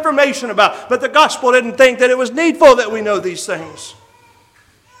like some information about. But the gospel didn't think that it was needful that we know these things.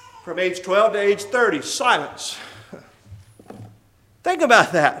 From age 12 to age 30, silence. Think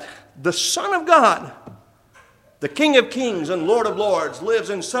about that. The Son of God, the King of Kings and Lord of Lords,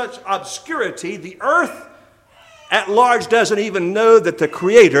 lives in such obscurity, the earth at large doesn't even know that the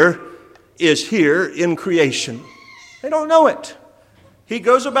Creator is here in creation. They don't know it. He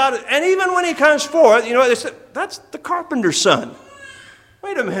goes about it, and even when he comes forth, you know, they say, that's the carpenter's son.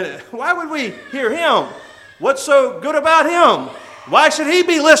 Wait a minute, why would we hear him? What's so good about him? Why should he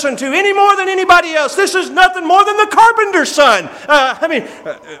be listened to any more than anybody else? This is nothing more than the carpenter's son.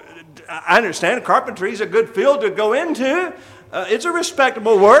 I understand carpentry is a good field to go into. It's a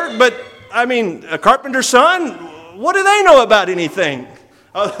respectable word, but a carpenter's son, what do they know about anything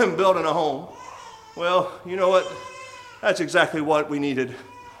other than building a home? Well, you know what? That's exactly what we needed.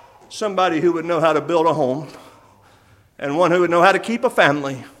 Somebody who would know how to build a home, and one who would know how to keep a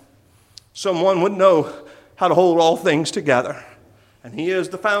family. Someone would know how to hold all things together. And he is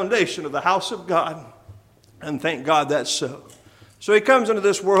the foundation of the house of God. And thank God that's so. So he comes into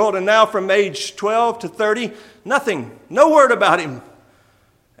this world, and now from age 12 to 30, nothing, no word about him.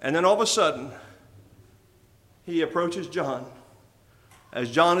 And then all of a sudden, he approaches John. As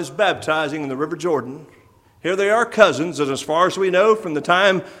John is baptizing in the River Jordan, here they are cousins, and as far as we know, from the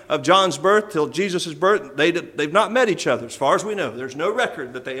time of John's birth till Jesus' birth, they've not met each other. As far as we know, there's no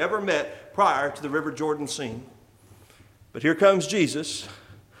record that they ever met prior to the River Jordan scene. But here comes Jesus.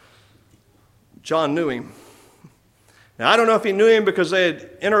 John knew him. Now, I don't know if he knew him because they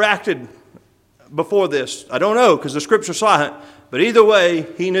had interacted before this. I don't know, because the Scripture's silent. But either way,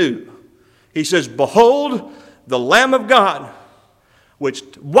 he knew. He says, "Behold, the Lamb of God."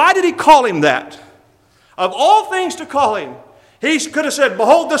 Why did he call him that? Of all things to call him, he could have said,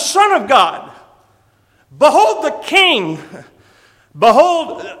 "Behold, the Son of God. Behold, the King.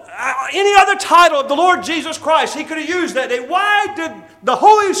 Behold, any other title of the Lord Jesus Christ." He could have used that day. Why did the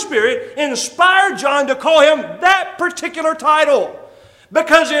Holy Spirit inspire John to call him that particular title?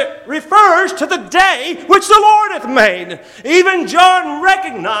 Because it refers to the day which the Lord hath made. Even John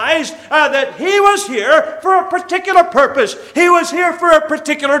recognized that he was here for a particular purpose. He was here for a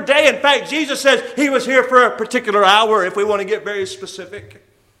particular day. In fact, Jesus says he was here for a particular hour, if we want to get very specific.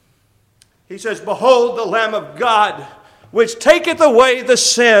 He says, "Behold the Lamb of God, which taketh away the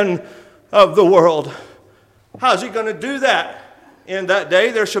sin of the world." How's he going to do that? In that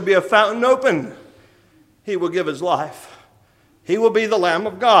day there shall be a fountain open. He will give his life. He will be the Lamb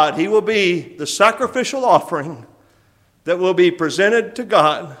of God. He will be the sacrificial offering that will be presented to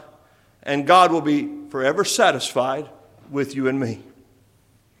God, and God will be forever satisfied with you and me.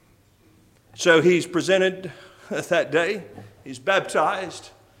 So he's presented that day. He's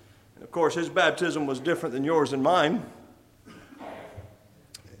baptized. And of course, his baptism was different than yours and mine.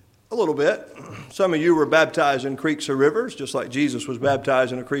 A little bit. Some of you were baptized in creeks or rivers, just like Jesus was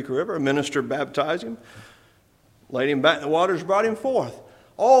baptized in a creek or river. A minister baptized him, laid him back in the waters, brought him forth.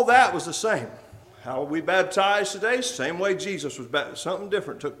 All that was the same. How are we baptized today? Same way Jesus was baptized. Something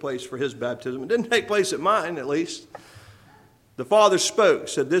different took place for his baptism. It didn't take place at mine, at least. The Father spoke,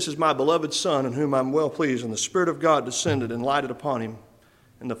 said, "This is my beloved Son, in whom I'm well pleased." And the Spirit of God descended and lighted upon him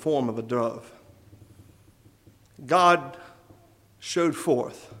in the form of a dove. God showed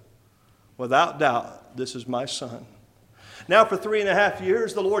forth, without doubt, "This is my Son." Now for 3.5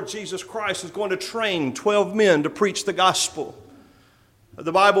 years, the Lord Jesus Christ is going to train 12 men to preach the gospel.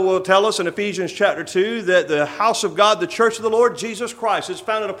 The Bible will tell us in Ephesians chapter 2 that the house of God, the church of the Lord Jesus Christ, is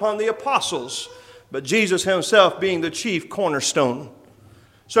founded upon the apostles, but Jesus himself being the chief cornerstone.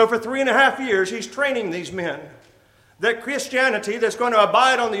 So for 3.5 years, he's training these men. that Christianity that's going to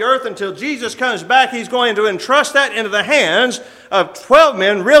abide on the earth until Jesus comes back, he's going to entrust that into the hands of 12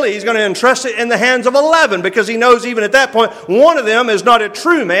 men. Really, he's going to entrust it in the hands of 11 because he knows even at that point, one of them is not a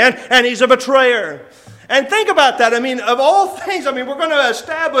true man and he's a betrayer. And think about that. I mean, of all things, we're going to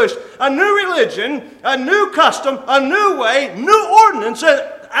establish a new religion, a new custom, a new way, new ordinance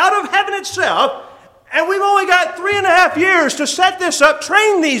out of heaven itself. And we've only got 3.5 years to set this up,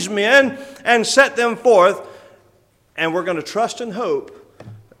 train these men, and set them forth. And we're going to trust and hope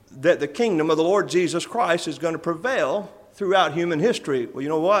that the kingdom of the Lord Jesus Christ is going to prevail throughout human history. Well, you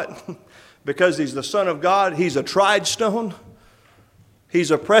know what? Because he's the Son of God, he's a tried stone.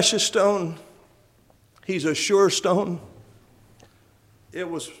 He's a precious stone. He's a sure stone. It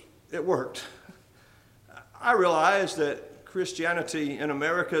worked. I realize that Christianity in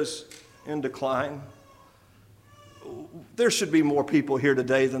America is in decline. There should be more people here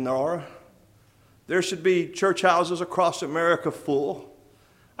today than there are. There should be church houses across America full.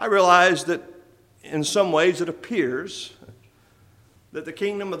 I realize that in some ways it appears that the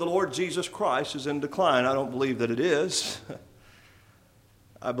kingdom of the Lord Jesus Christ is in decline. I don't believe that it is.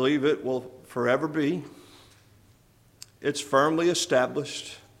 I believe it will forever be. It's firmly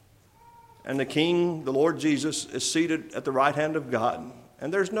established. And the King, the Lord Jesus, is seated at the right hand of God.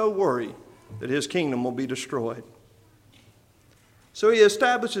 And there's no worry that his kingdom will be destroyed. So he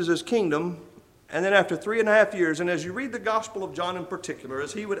establishes his kingdom, and then after 3.5 years, and as you read the Gospel of John in particular,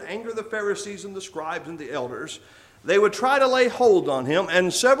 as he would anger the Pharisees and the scribes and the elders, they would try to lay hold on him,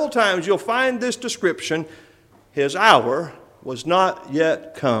 and several times you'll find this description, his hour was not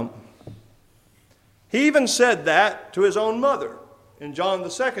yet come. He even said that to his own mother. In John the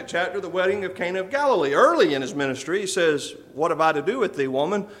 2nd chapter, the wedding of Cana of Galilee, early in his ministry, he says, "What have I to do with thee,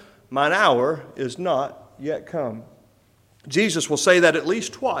 woman? Mine hour is not yet come." Jesus will say that at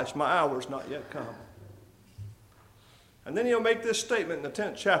least twice, "My hour is not yet come." And then he'll make this statement in the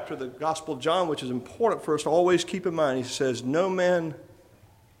 10th chapter of the Gospel of John, which is important for us to always keep in mind. He says, "No man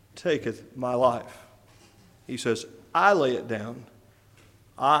taketh my life." He says, "I lay it down.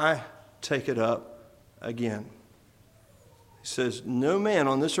 I take it up again." He says, no man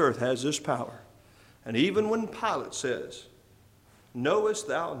on this earth has this power. And even when Pilate says, "Knowest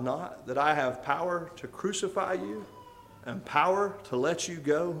thou not that I have power to crucify you and power to let you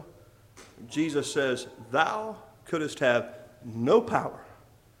go?" Jesus says, "Thou couldst have no power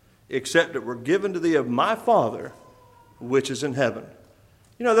except it were given to thee of my Father which is in heaven."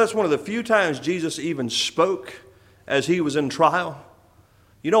 You know, that's one of the few times Jesus even spoke as he was in trial.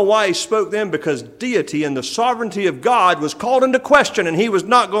 You know why he spoke then? Because deity and the sovereignty of God was called into question, and he was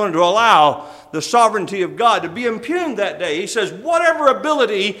not going to allow the sovereignty of God to be impugned that day. He says, whatever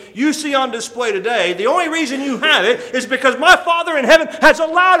ability you see on display today, the only reason you have it is because my Father in heaven has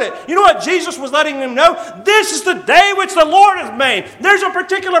allowed it. You know what Jesus was letting them know? This is the day which the Lord has made. There's a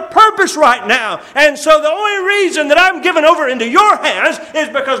particular purpose right now. And so the only reason that I'm given over into your hands is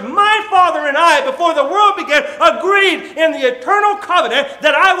because my Father and I, before the world began, agreed in the eternal covenant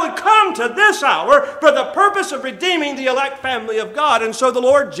that I would come to this hour for the purpose of redeeming the elect family of God. And so the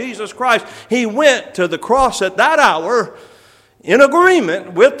Lord Jesus Christ, he went to the cross at that hour in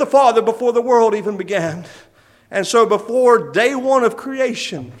agreement with the Father before the world even began. And so before day one of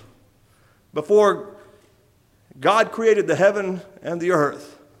creation, before God created the heaven and the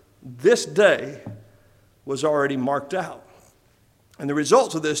earth, this day was already marked out. And the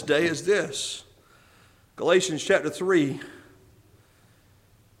results of this day is this. Galatians chapter 3.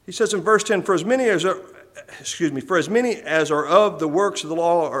 He says in verse 10, for as many as are of the works of the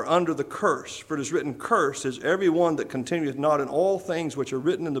law are under the curse. For it is written, cursed is every one that continueth not in all things which are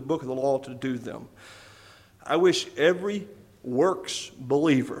written in the book of the law to do them. I wish every works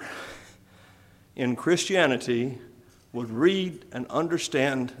believer in Christianity would read and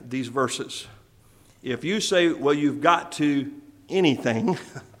understand these verses. If you say, well, you've got to anything,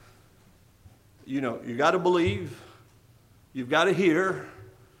 you got to believe, you've got to hear,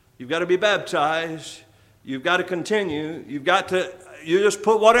 you've got to be baptized, you've got to continue, you just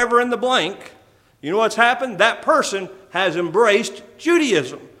put whatever in the blank. You know what's happened? That person has embraced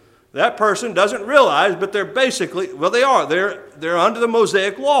Judaism. That person doesn't realize, but they're basically, well, they are. They're under the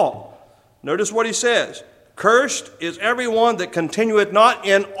Mosaic law. Notice what he says. Cursed is everyone that continueth not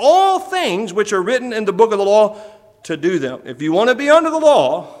in all things which are written in the book of the law to do them. If you want to be under the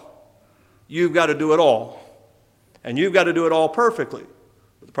law, you've got to do it all. And you've got to do it all perfectly.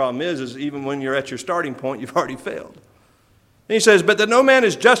 But the problem is even when you're at your starting point, you've already failed. And he says, but that no man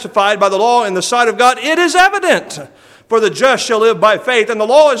is justified by the law in the sight of God, it is evident. For the just shall live by faith. And the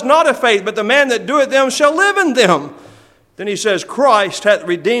law is not of faith, but the man that doeth them shall live in them. Then he says, Christ hath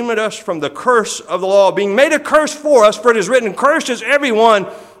redeemed us from the curse of the law, being made a curse for us, for it is written, cursed is everyone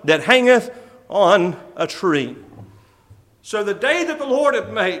that hangeth on a tree. So the day that the Lord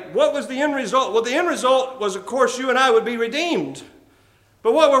had made, what was the end result? Well, the end result was, of course, you and I would be redeemed.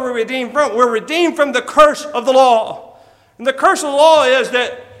 But what were we redeemed from? We're redeemed from the curse of the law. And the curse of the law is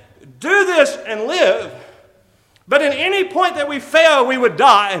that do this and live. But in any point that we fail, we would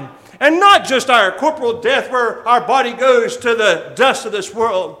die. And not just our corporal death where our body goes to the dust of this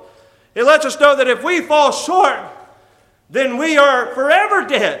world. It lets us know that if we fall short, then we are forever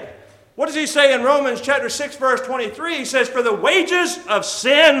dead. What does he say in Romans chapter 6, verse 23? He says, for the wages of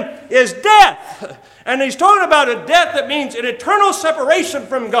sin is death. And he's talking about a death that means an eternal separation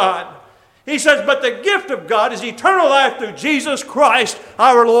from God. He says, but the gift of God is eternal life through Jesus Christ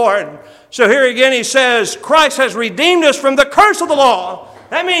our Lord. So here again he says, Christ has redeemed us from the curse of the law.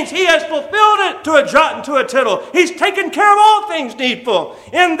 That means he has fulfilled it to a jot and to a tittle. He's taken care of all things needful.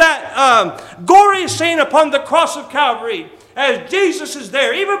 In that gory scene upon the cross of Calvary, as Jesus is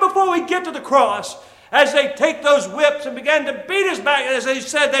there, even before we get to the cross, as they take those whips and began to beat his back, as they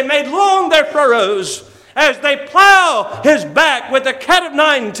said, they made long their furrows, as they plow his back with the cat of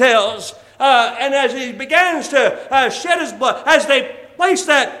nine tails, and as he begins to shed his blood, as they place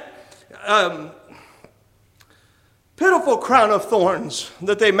that pitiful crown of thorns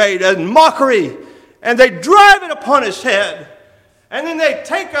that they made as mockery, and they drive it upon his head. And then they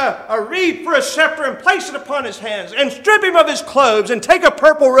take a reed for a scepter and place it upon his hands and strip him of his clothes and take a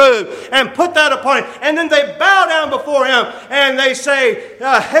purple robe and put that upon him. And then they bow down before him and they say,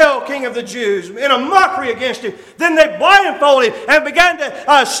 Hail, King of the Jews, in a mockery against him. Then they blindfold him and began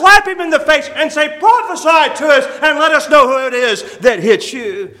to slap him in the face and say, prophesy to us and let us know who it is that hits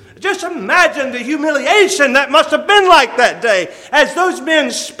you. Just imagine the humiliation that must have been like that day as those men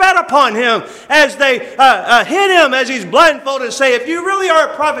spat upon him, as they hit him as he's blindfolded and say, if you really are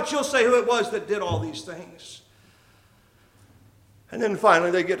a prophet, you'll say who it was that did all these things. And then finally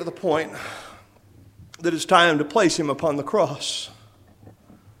they get to the point that it's time to place him upon the cross.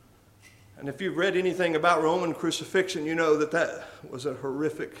 And if you've read anything about Roman crucifixion, you know that that was a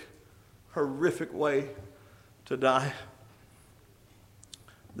horrific, horrific way to die.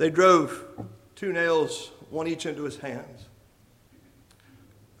 They drove 2 nails, one each into his hands.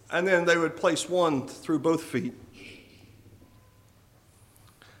 And then they would place one through both feet.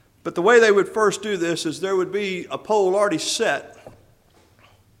 But the way they would first do this is there would be a pole already set.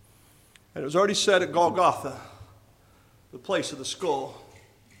 And it was already set at Golgotha, the place of the skull.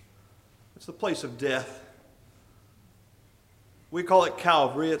 It's the place of death. We call it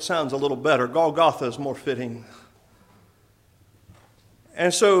Calvary. It sounds a little better. Golgotha is more fitting.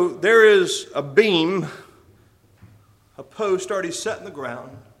 And so there is a beam, a post already set in the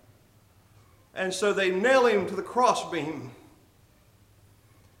ground. And so they nail him to the cross beam.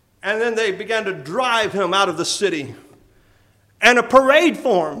 And then they began to drive him out of the city. And a parade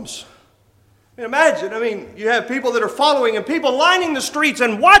forms. Imagine, you have people that are following and people lining the streets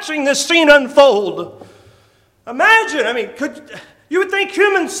and watching this scene unfold. Imagine, you would think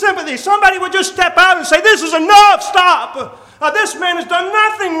human sympathy, somebody would just step out and say, this is enough, stop. This man has done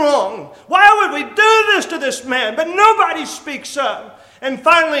nothing wrong. Why would we do this to this man? But nobody speaks up. And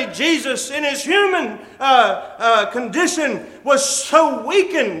finally, Jesus, in his human condition, was so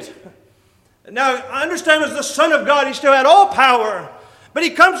weakened. Now, I understand as the Son of God, he still had all power. But he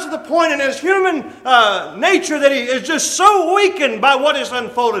comes to the point in his human nature that he is just so weakened by what has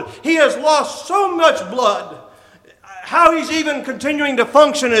unfolded. He has lost so much blood. How he's even continuing to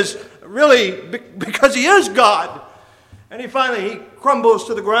function is really because he is God. And he crumbles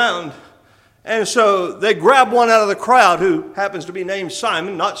to the ground. And so they grab one out of the crowd who happens to be named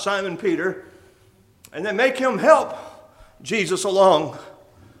Simon, not Simon Peter. And they make him help Jesus along.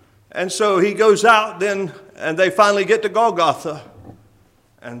 And so he goes out then, and they finally get to Golgotha.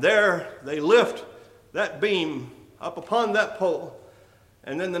 And there they lift that beam up upon that pole.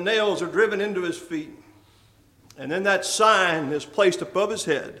 And then the nails are driven into his feet. And then that sign is placed above his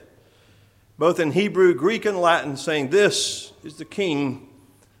head, both in Hebrew, Greek, and Latin, saying, this is the King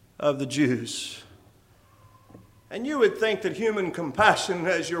of the Jews. And you would think that human compassion,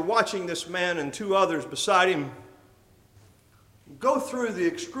 as you're watching this man and 2 others beside him go through the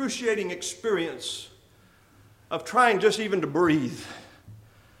excruciating experience of trying just even to breathe.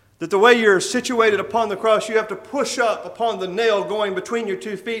 That the way you're situated upon the cross, you have to push up upon the nail going between your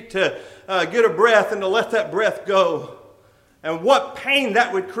 2 feet to get a breath and to let that breath go. And what pain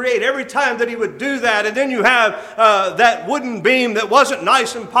that would create every time that he would do that. And then you have that wooden beam that wasn't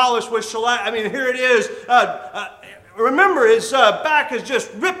nice and polished with shellac. Here it is. Remember, his back is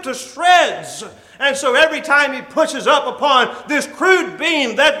just ripped to shreds. And so every time he pushes up upon this crude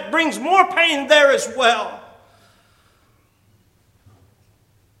beam, that brings more pain there as well.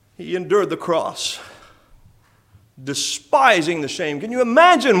 He endured the cross, despising the shame. Can you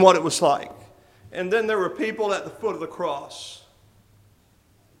imagine what it was like? And then there were people at the foot of the cross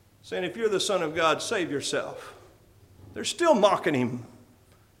saying, if you're the Son of God, save yourself. They're still mocking him.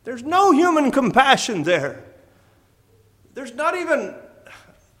 There's no human compassion there. There's not even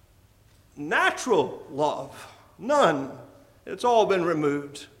natural love. None. It's all been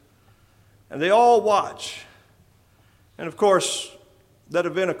removed. And they all watch. And of course, that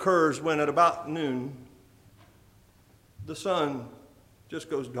event occurs when at about noon, the sun just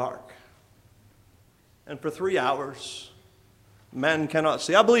goes dark. And for 3 hours, man cannot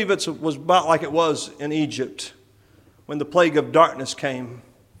see. I believe it was about like it was in Egypt when the plague of darkness came.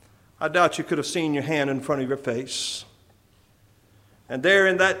 I doubt you could have seen your hand in front of your face. And there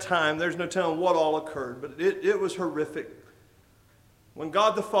in that time, there's no telling what all occurred, but it was horrific. When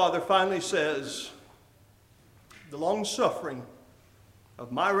God the Father finally says, the long suffering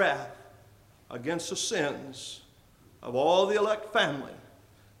of my wrath against the sins of all the elect family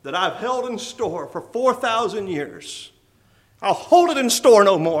that I've held in store for 4,000 years, I'll hold it in store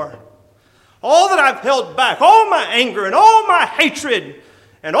no more. All that I've held back, all my anger and all my hatred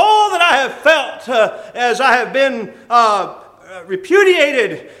and all that I have felt as I have been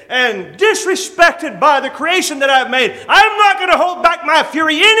repudiated and disrespected by the creation that I've made. I'm not going to hold back my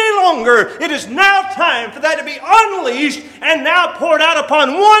fury any longer. It is now time for that to be unleashed and now poured out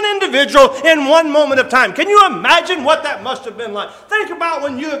upon one individual in one moment of time. Can you imagine what that must have been like? Think about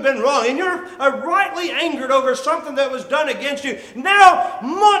when you have been wrong and you're rightly angered over something that was done against you. Now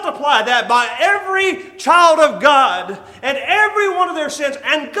multiply that by every child of God and every one of their sins,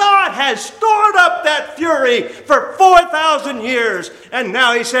 and God has stored up that fury for 4,000 years. And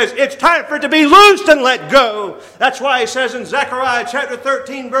now he says it's time for it to be loosed and let go. That's why he says in Zechariah chapter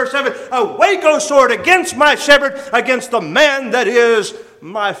 13 verse 7, awake, O sword, against my shepherd, against the man that is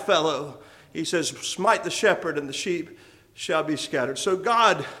my fellow. He says, smite the shepherd and the sheep shall be scattered. So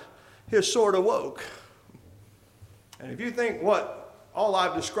God, his sword awoke. And if you think what all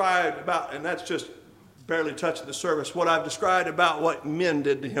I've described about, and that's just barely touching the surface, what I've described about what men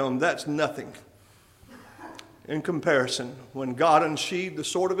did to him, that's nothing in comparison when God unsheathed the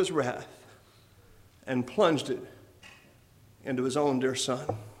sword of his wrath and plunged it into his own dear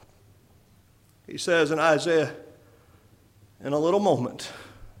Son. He says in Isaiah, in a little moment,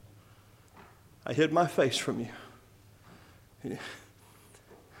 I hid my face from you.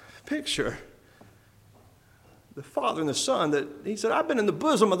 Picture the Father and the Son that he said, I've been in the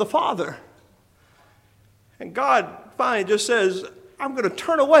bosom of the Father. And God finally just says, I'm going to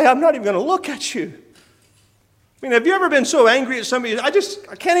turn away. I'm not even going to look at you. I mean, have you ever been so angry at somebody? I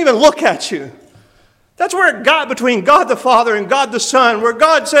can't even look at you. That's where it got between God the Father and God the Son, where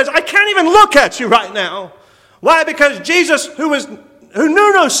God says, I can't even look at you right now. Why? Because Jesus, who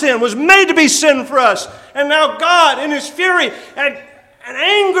knew no sin, was made to be sin for us. And now God, in his fury and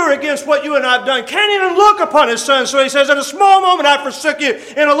anger against what you and I have done, can't even look upon his Son. So he says, in a small moment I forsook you.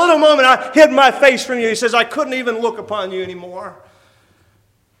 In a little moment I hid my face from you. He says, I couldn't even look upon you anymore.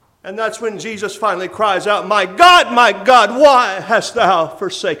 And that's when Jesus finally cries out, my God, why hast thou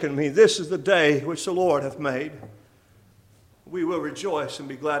forsaken me? This is the day which the Lord hath made. We will rejoice and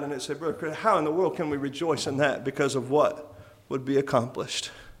be glad in it. Say, Brother Chris, how in the world can we rejoice in that? Because of what would be accomplished.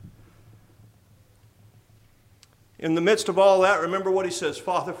 In the midst of all that, remember what he says,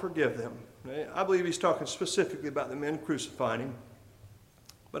 Father, forgive them. I believe he's talking specifically about the men crucifying him.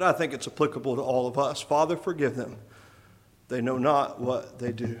 But I think it's applicable to all of us. Father, forgive them. They know not what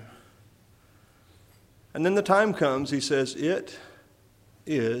they do. And then the time comes, he says, it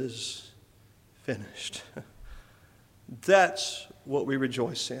is finished. That's what we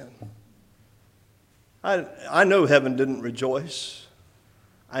rejoice in. I know heaven didn't rejoice.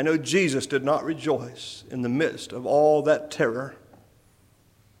 I know Jesus did not rejoice in the midst of all that terror.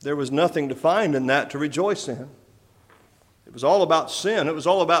 There was nothing to find in that to rejoice in. It was all about sin. It was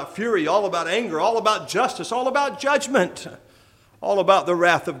all about fury, all about anger, all about justice, all about judgment, all about the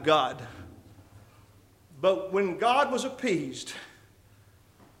wrath of God. But when God was appeased,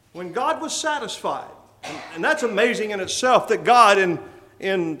 when God was satisfied, and that's amazing in itself that God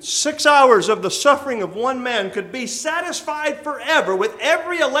in 6 hours of the suffering of one man could be satisfied forever with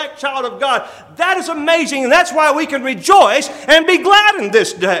every elect child of God. That is amazing, and that's why we can rejoice and be glad in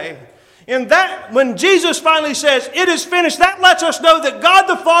this day. In that, when Jesus finally says, it is finished, that lets us know that God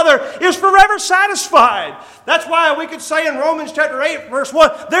the Father is forever satisfied. That's why we could say in Romans chapter 8, verse 1,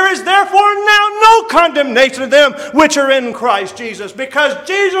 there is therefore now no condemnation of them which are in Christ Jesus, because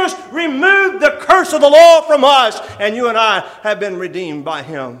Jesus removed the curse of the law from us, and you and I have been redeemed by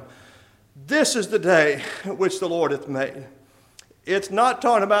him. This is the day which the Lord hath made. It's not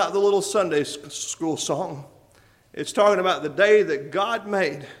talking about the little Sunday school song. It's talking about the day that God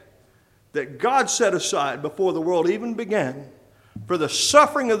made, that God set aside before the world even began, for the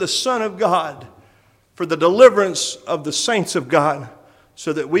suffering of the Son of God, for the deliverance of the saints of God,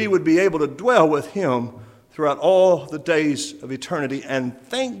 so that we would be able to dwell with him throughout all the days of eternity. And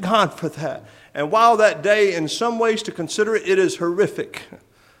thank God for that. And while that day, in some ways to consider it, it is horrific,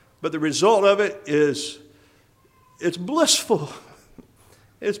 but the result of it is, it's blissful.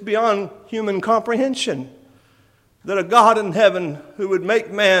 It's beyond human comprehension. That a God in heaven who would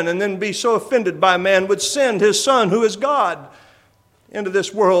make man and then be so offended by man would send his Son, who is God, into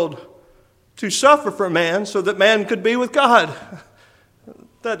this world to suffer for man so that man could be with God.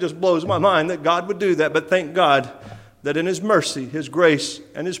 That just blows my mind that God would do that. But thank God that in his mercy, his grace,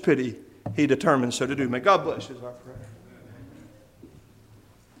 and his pity, he determined so to do. May God bless you as our prayer.